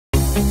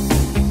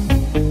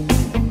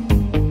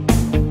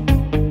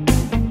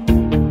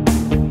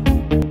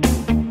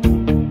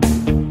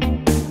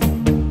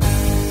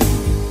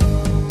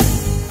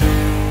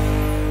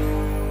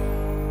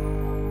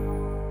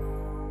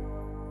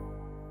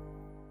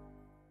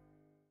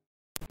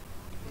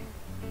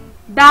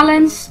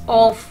Balance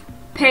of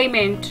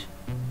payment.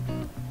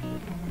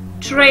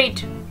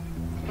 Trade.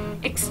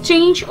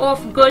 Exchange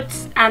of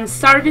goods and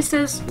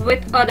services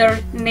with other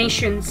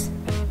nations.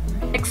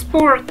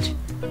 Export.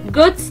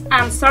 Goods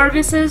and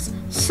services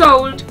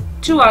sold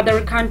to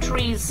other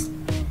countries.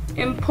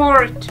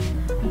 Import.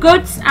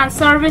 Goods and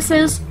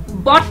services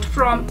bought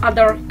from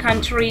other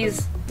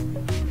countries.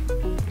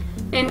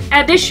 In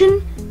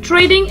addition,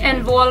 trading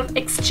involves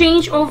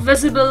exchange of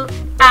visible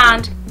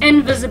and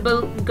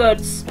invisible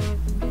goods.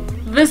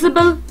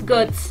 Visible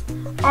goods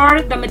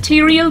are the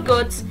material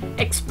goods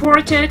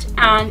exported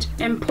and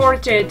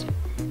imported.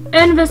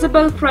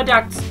 Invisible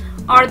products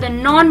are the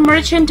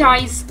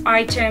non-merchandise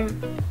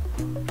item.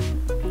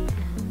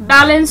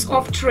 Balance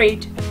of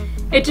trade.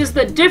 It is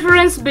the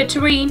difference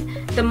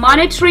between the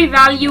monetary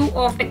value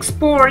of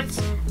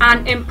exports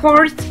and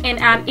imports in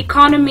an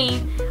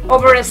economy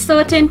over a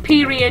certain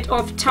period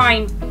of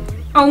time.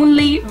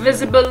 Only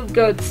visible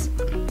goods.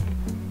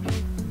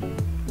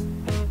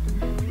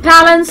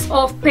 Balance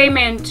of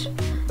payment.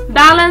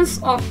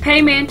 Balance of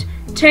payment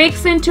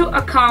takes into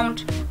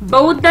account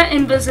both the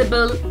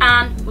invisible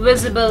and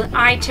visible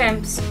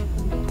items.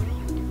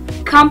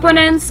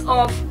 Components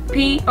of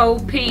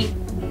POP.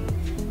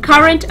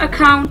 Current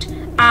account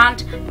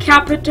and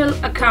capital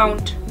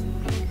account.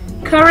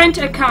 Current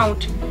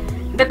account.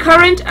 The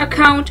current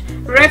account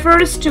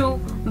refers to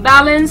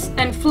balance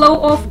and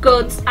flow of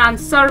goods and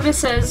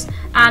services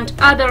and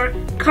other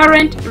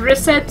current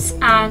receipts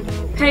and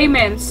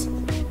payments.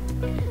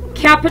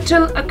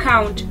 Capital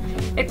account.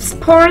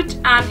 Export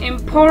and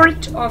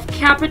import of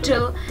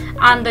capital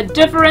and the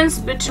difference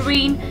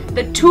between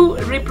the two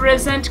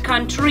represent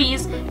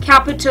countries'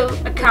 capital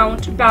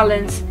account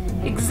balance.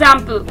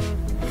 Example: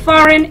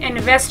 foreign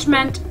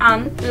investment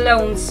and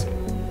loans.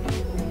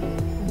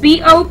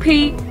 BOP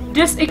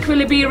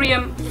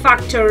disequilibrium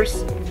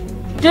factors.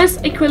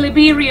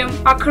 Disequilibrium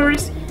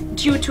occurs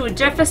due to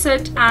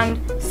deficit and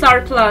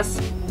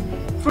surplus.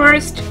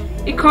 First,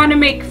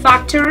 economic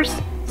factors.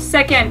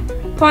 Second,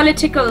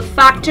 political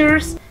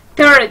factors.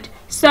 Third,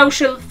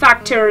 social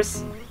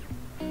factors.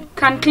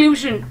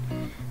 Conclusion.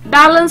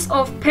 Balance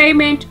of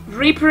payment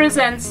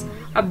represents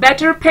a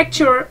better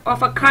picture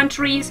of a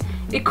country's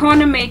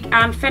economic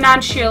and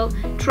financial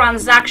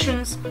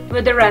transactions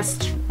with the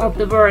rest of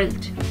the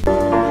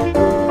world.